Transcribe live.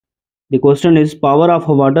The question is power of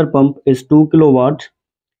a water pump is 2 kilowatt.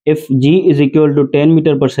 If G is equal to 10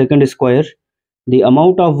 meter per second square, the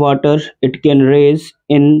amount of water it can raise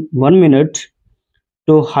in 1 minute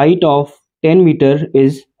to height of 10 meter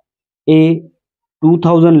is A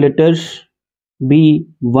 2000 liters, B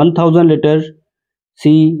 1000 liters,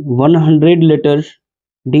 C 100 liters,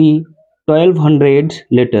 D 1200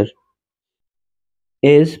 liters.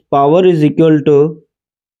 Is power is equal to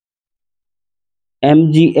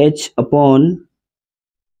mgh upon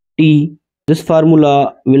T. This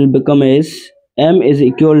formula will become as M is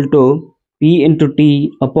equal to P into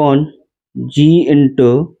T upon G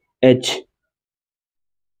into H.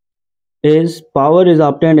 Is power is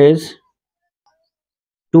obtained as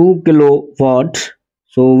 2 kilowatt,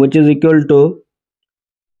 so which is equal to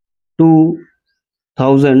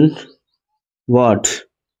 2000 watt.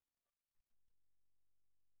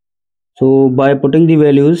 So by putting the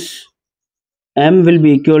values, M will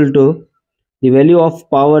be equal to the value of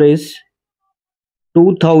power is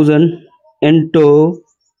 2000 into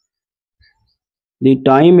the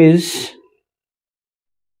time is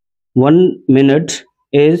 1 minute,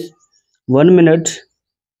 is 1 minute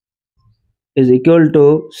is equal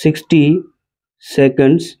to 60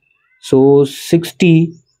 seconds. So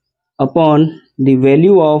 60 upon the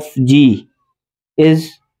value of G is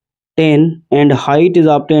 10 and height is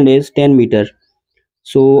obtained as 10 meter.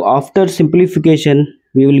 So after simplification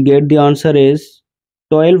we will get the answer is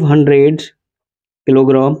 1200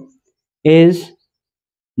 kilogram. Is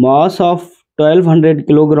mass of 1200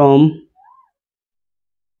 kilogram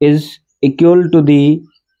is equal to the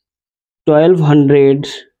 1200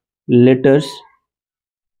 liters,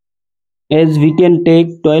 as we can take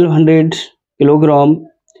 1200 kilogram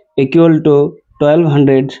equal to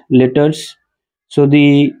 1200 liters. So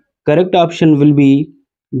the correct option will be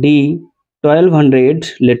D 1200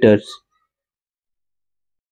 liters.